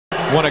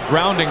want a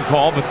grounding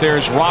call, but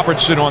there's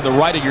Robertson on the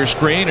right of your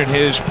screen and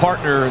his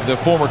partner, the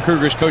former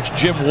Cougars coach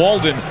Jim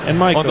Walden,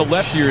 and on the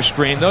left of your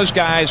screen. Those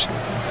guys,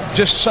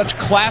 just such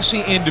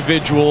classy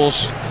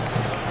individuals,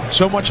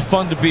 so much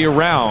fun to be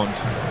around.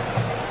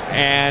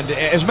 And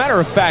as a matter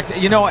of fact,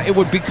 you know, it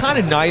would be kind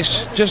of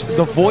nice, just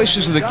the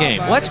voices of the game.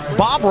 Let's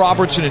Bob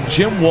Robertson and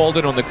Jim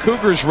Walden on the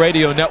Cougars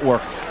Radio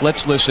Network.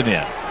 Let's listen in.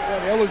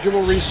 That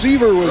eligible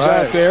receiver was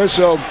out there,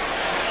 so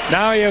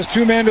now he has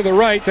two men to the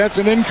right. That's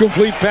an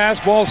incomplete pass.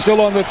 Ball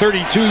still on the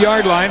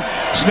 32-yard line.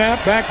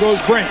 Snap, back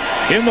goes Brink.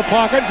 In the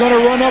pocket, going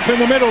to run up in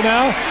the middle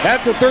now.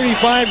 At the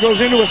 35, goes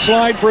into a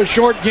slide for a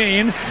short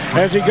gain.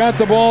 As he got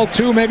the ball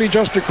maybe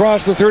just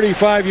across the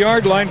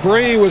 35-yard line.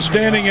 Bray was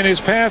standing in his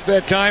path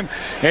that time,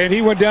 and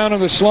he went down on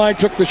the slide,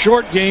 took the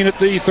short gain at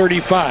the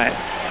 35.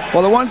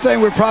 Well, the one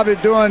thing we're probably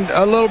doing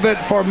a little bit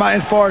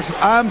as far as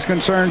I'm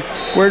concerned,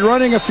 we're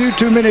running a few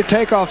too many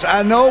takeoffs.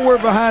 I know we're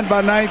behind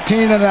by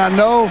 19, and I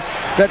know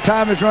that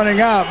time is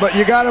running out, but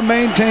you got to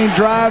maintain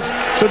drives,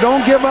 so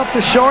don't give up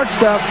the short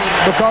stuff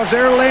because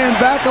they're laying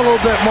back a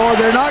little bit more.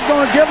 They're not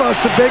going to give us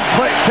the big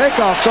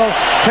takeoff, so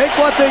take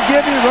what they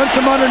give you, run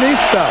some underneath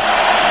stuff.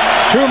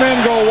 Two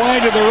men go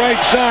wide to the right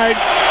side.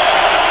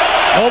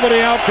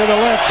 Nobody out to the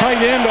left. Tight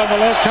end on the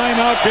left.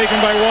 Timeout taken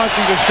by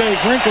Washington State.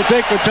 Brink will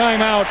take the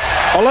timeout.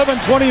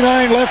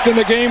 11:29 left in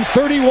the game.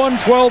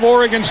 31-12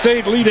 Oregon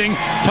State leading.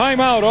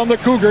 Timeout on the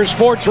Cougars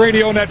Sports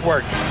Radio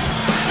Network.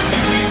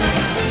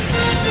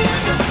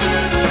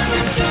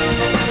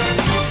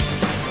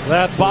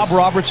 Bob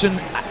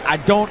Robertson,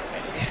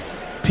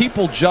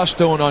 people just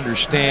don't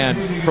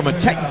understand from a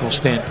technical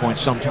standpoint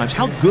sometimes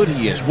how good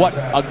he is. What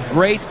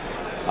great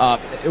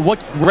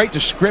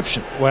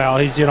description. Well,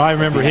 I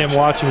remember him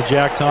watching with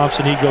Jack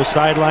Thompson. He'd go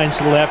sidelines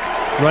to the left,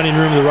 running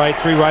room to the right,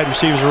 three wide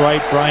receivers to the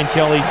right, Brian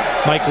Kelly,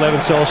 Mike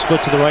Levinsell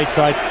split to the right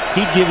side.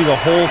 He'd give you the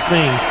whole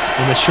thing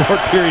in a short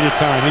period of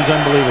time. He's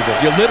unbelievable.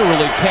 You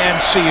literally can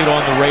see it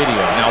on the radio.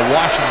 Now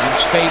Washington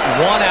State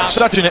won out.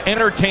 Such an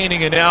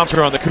entertaining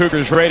announcer on the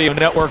Cougars Radio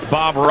Network,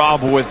 Bob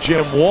Robb with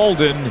Jim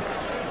Walden,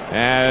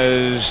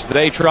 as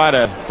they try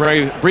to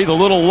breathe a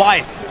little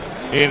life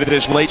into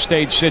this late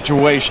stage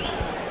situation.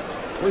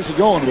 Where's he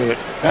going with it?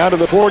 Out of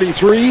the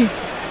 43.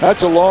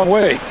 That's a long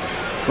way.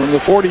 From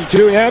the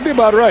 42, yeah, that'd be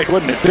about right,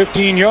 wouldn't it?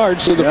 15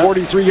 yards to the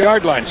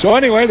 43-yard line. So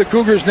anyway, the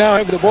Cougars now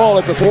have the ball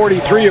at the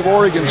 43 of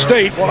Oregon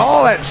State. Well,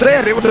 all that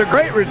said, it was a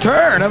great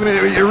return. I mean,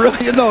 you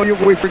really,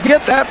 we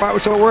forget that part. We're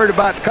so worried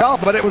about the call,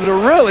 but it was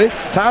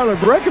Tyler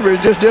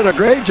Breckenridge just did a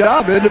great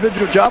job,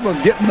 individual job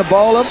of getting the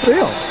ball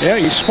upfield. Yeah,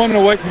 he spun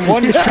away from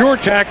one sure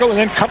tackle and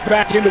then cut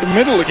back into the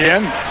middle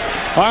again.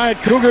 All right,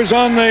 Cougars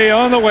on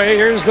the way.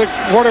 Here's the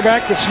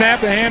quarterback, the snap,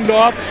 the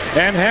handoff,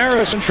 and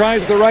Harrison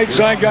tries the right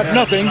side, got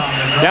nothing.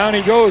 Down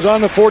he goes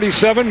on the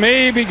 47,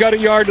 maybe got a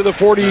yard to the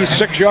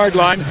 46-yard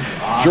line.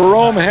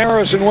 Jerome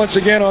Harrison once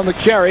again on the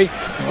carry,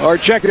 or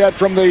check that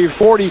from the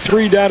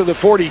 43 down to the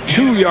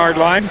 42-yard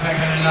line.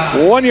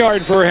 1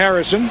 yard for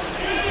Harrison.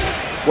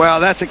 Well,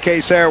 that's a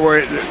case there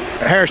where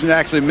Harrison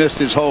actually missed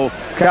his hole.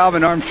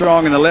 Calvin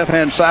Armstrong in the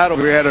left-hand side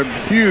over here had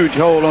a huge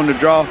hole on the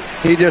draw.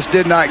 He just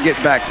did not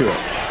get back to it.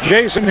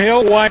 Jason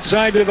Hill, wide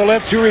side to the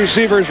left, two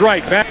receivers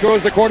right. Back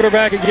goes the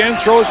quarterback again,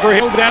 throws for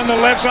Hill down the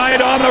left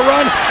side on the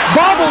run.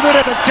 Bobbled it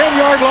at the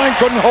 10-yard line,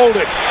 couldn't hold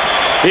it.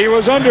 He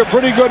was under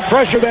pretty good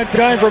pressure that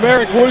time from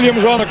Eric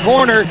Williams on the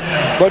corner,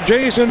 but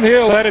Jason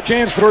Hill had a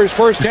chance for his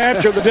first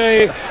catch of the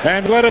day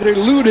and let it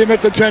elude him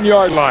at the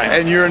 10-yard line.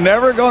 And you're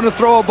never going to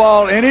throw a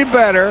ball any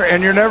better,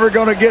 and you're never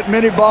going to get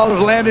many balls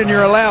land in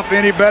your lap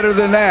any better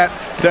than that.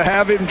 To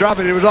have him drop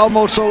it, it was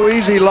almost so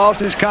easy. He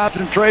lost his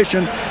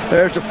concentration.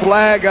 There's a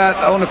flag out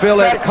on the field.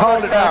 They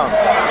called it down.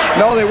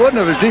 No, they wouldn't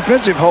have. His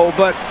defensive hold,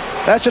 but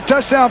that's a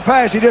touchdown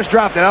pass. He just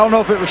dropped it. I don't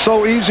know if it was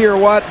so easy or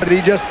what, but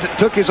he just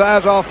took his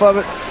eyes off of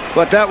it.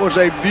 But that was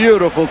a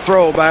beautiful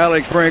throw by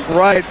Alex Brink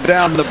right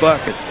down the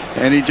bucket,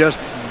 and he just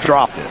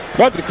dropped it.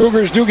 But the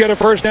Cougars do get a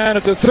first down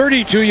at the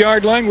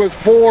 32-yard line with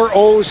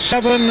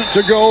 4:07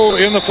 to go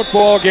in the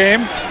football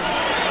game.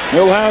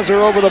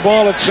 Milhauser over the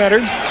ball at center.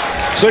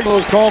 Signal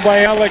is called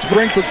by Alex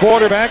Brink, the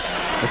quarterback.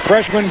 The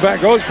freshman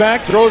goes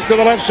back, throws to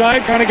the left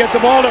side, trying to get the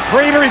ball to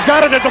Prater. He's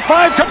got it at the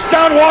 5.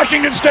 Touchdown,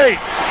 Washington State.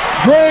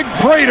 Greg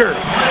Prater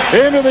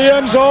into the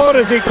end zone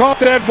as he caught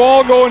that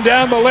ball going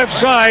down the left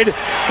side.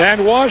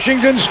 And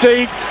Washington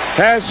State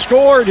has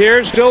scored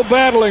here, still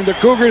battling. The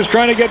Cougars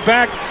trying to get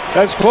back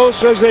as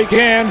close as they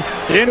can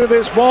into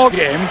this ball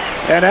game.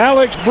 And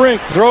Alex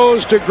Brink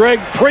throws to Greg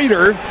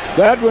Prater.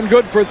 That one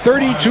good for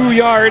 32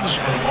 yards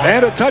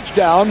and a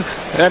touchdown.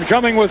 And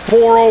coming with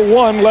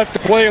 4:01 left to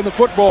play in the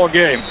football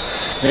game.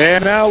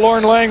 And now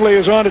Lorne Langley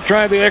is on to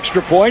try the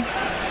extra point.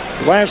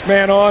 Last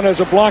man on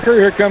as a blocker.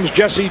 Here comes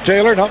Jesse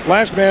Taylor. No,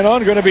 last man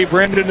on going to be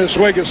Brendan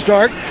Oswego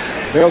Stark.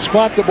 They'll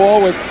spot the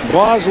ball with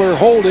Bosler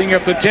holding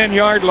at the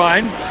 10-yard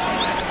line.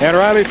 And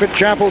Riley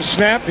Fitzchapel's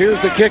snap.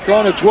 Here's the kick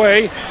on its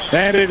way,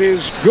 and it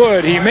is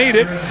good. He made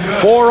it.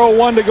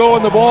 4:01 to go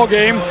in the ball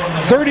game.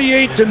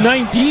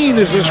 38-19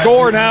 is the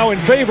score now in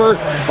favor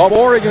of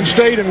Oregon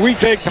State, and we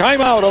take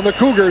timeout on the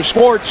Cougar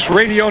Sports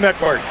Radio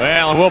Network.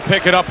 Well, and we'll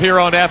pick it up here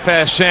on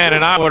FSN,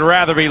 and I would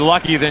rather be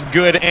lucky than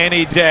good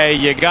any day.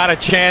 You got a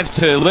chance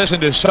to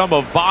listen to some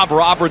of Bob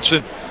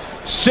Robertson's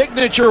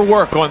signature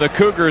work on the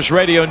Cougars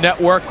Radio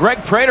Network. Greg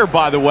Prater,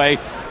 by the way,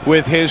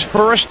 with his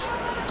first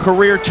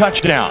career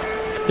touchdown.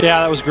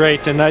 Yeah, that was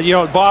great. And, you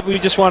know, Bob, we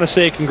just want to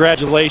say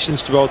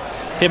congratulations to both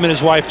him and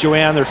his wife,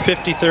 Joanne, their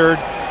 53rd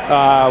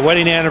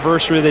wedding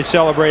anniversary they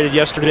celebrated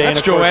yesterday. That's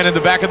and Joanne in the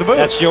back of the booth.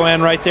 That's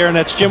Joanne right there, and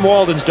that's Jim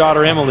Walden's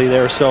daughter, Emily,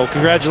 there. So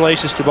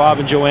congratulations to Bob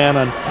and Joanne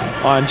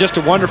on just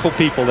a wonderful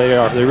people they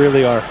are. They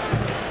really are.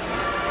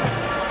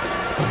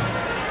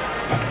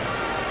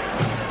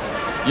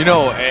 You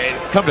know,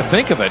 come to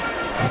think of it,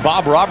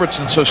 Bob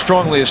Robertson so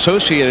strongly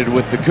associated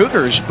with the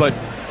Cougars, but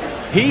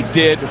he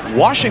did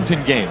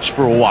Washington games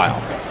for a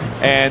while.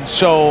 And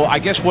so I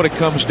guess what it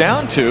comes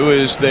down to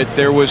is that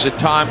there was a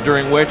time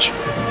during which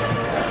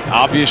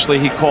obviously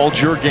he called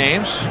your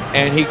games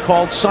and he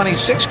called Sonny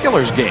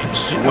Sixkiller's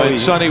games when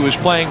Sonny was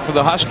playing for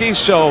the Huskies.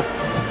 So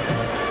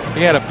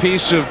he had a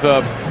piece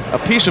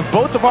of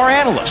both of our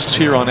analysts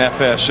here on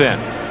FSN.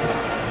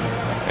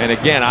 And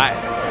again,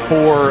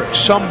 for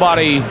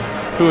somebody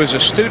who is a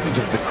student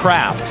of the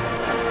craft,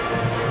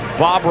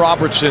 Bob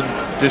Robertson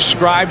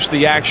describes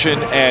the action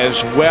as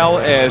well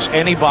as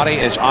anybody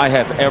as I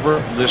have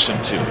ever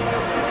listened to.